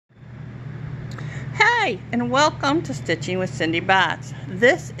Hi, and welcome to Stitching with Cindy Botts.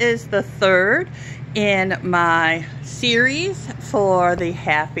 This is the third in my series for the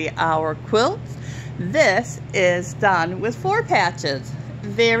happy hour quilts. This is done with 4 patches.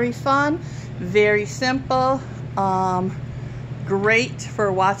 Very fun, very simple, great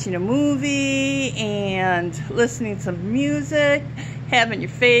for watching a movie and listening to some music, having your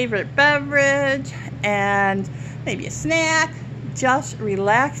favorite beverage, and maybe a snack. Just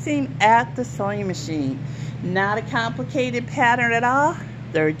relaxing at the sewing machine. Not a complicated pattern at all.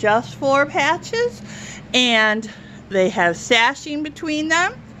 They're just 4 patches and they have sashing between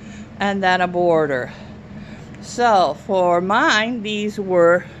them and then a border. So for mine, these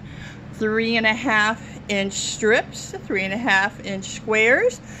were 3.5 inch strips, 3.5 inch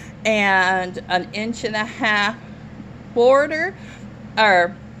squares, and an 1.5 inch border,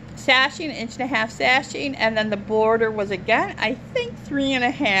 or sashing, 1.5 inch sashing, and then the border was again, I think,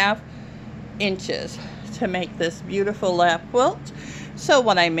 3.5 inches to make this beautiful lap quilt. So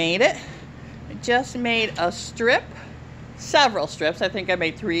when I made it, I just made a strip, several strips. I think I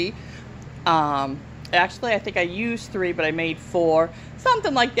made 3. Actually, I think I used 3, but I made 4,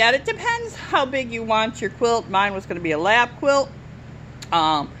 something like that. It depends how big you want your quilt. Mine was going to be a lap quilt.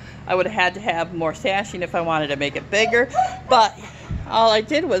 I would have had to have more sashing if I wanted to make it bigger, but all I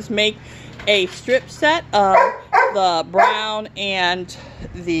did was make a strip set of the brown and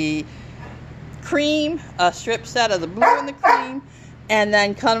the cream, a strip set of the blue and the cream, and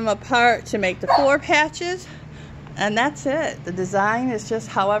then cut them apart to make the 4 patches. And that's it. The design is just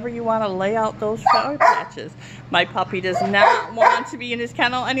however you want to lay out those 4 patches. My puppy does not want to be in his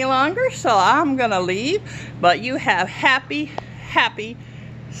kennel any longer, so I'm gonna leave. But you have happy, happy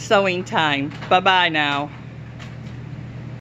sewing time. Bye-bye now.